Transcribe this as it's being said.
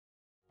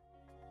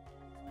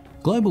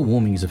Global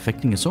warming is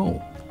affecting us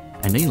all,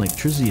 and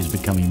electricity is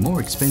becoming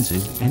more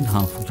expensive and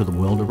harmful to the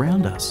world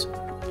around us.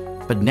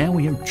 But now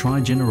we have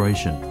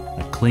Trigeneration,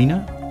 a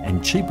cleaner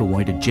and cheaper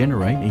way to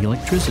generate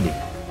electricity.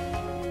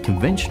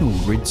 Conventional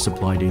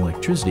grid-supplied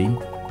electricity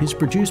is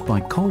produced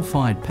by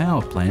coal-fired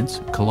power plants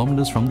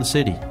kilometres from the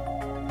city.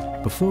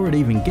 Before it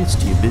even gets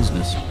to your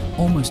business,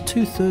 almost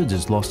 2/3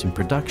 is lost in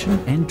production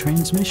and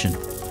transmission.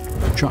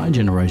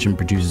 Trigeneration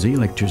produces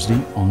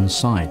electricity on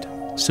site,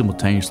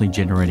 simultaneously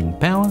generating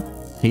power,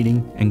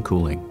 heating and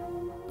cooling.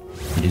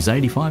 It is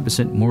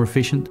 85% more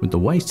efficient, with the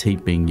waste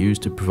heat being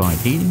used to provide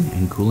heating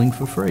and cooling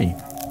for free.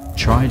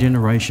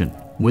 Trigeneration.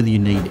 Whether you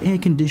need air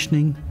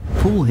conditioning,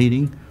 pool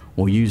heating,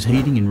 or use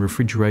heating and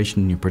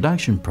refrigeration in your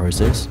production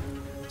process,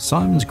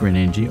 Simon's Green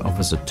Energy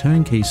offers a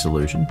turnkey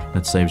solution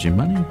that saves you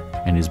money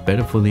and is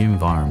better for the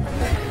environment.